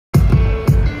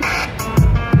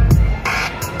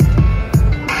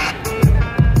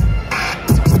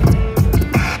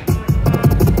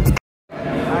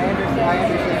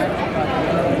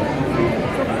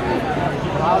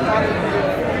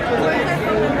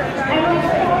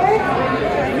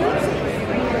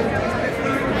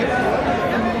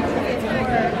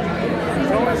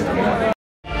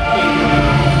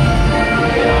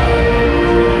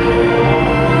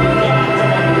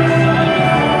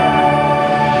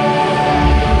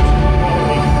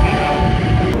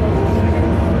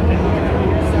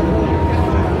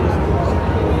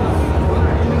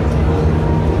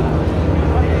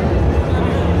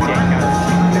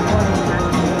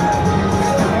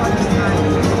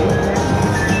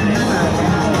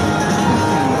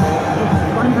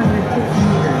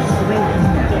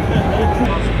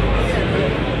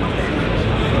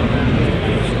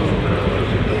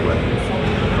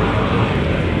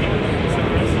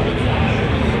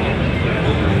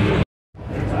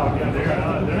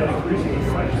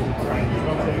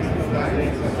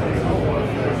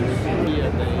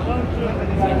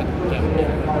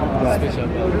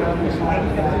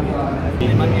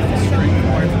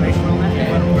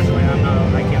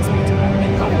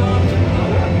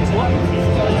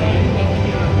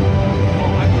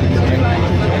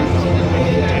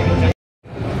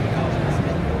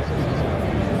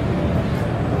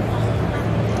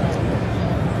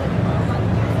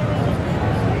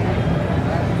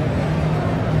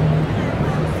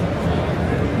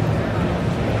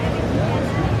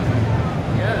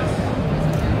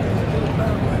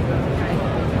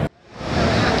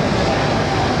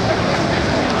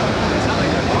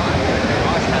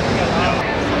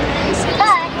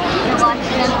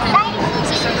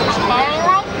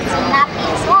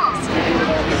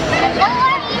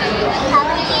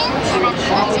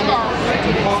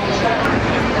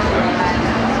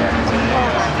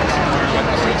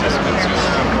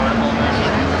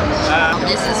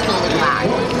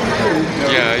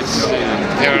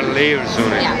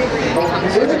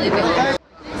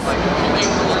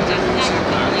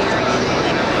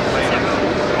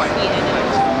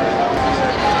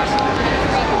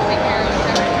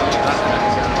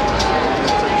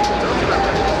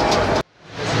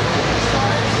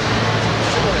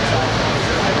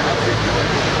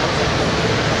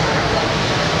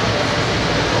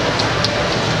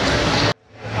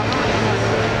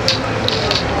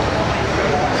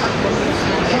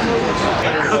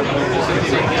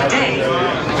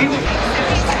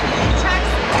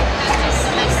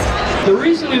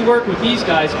work with these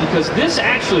guys because this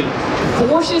actually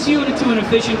forces you into an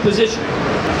efficient position.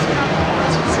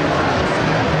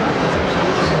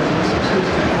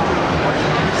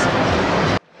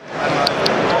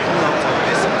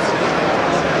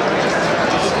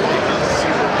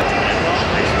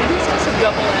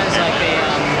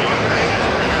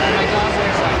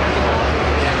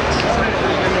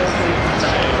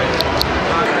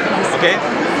 Okay,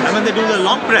 and when they do the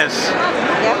long press,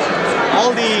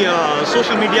 all the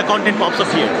social media content pops up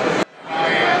here.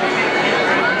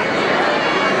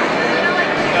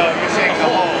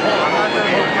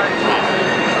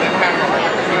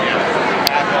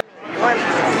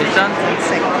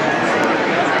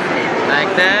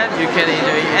 Like that, you can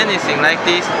enjoy anything like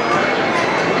this.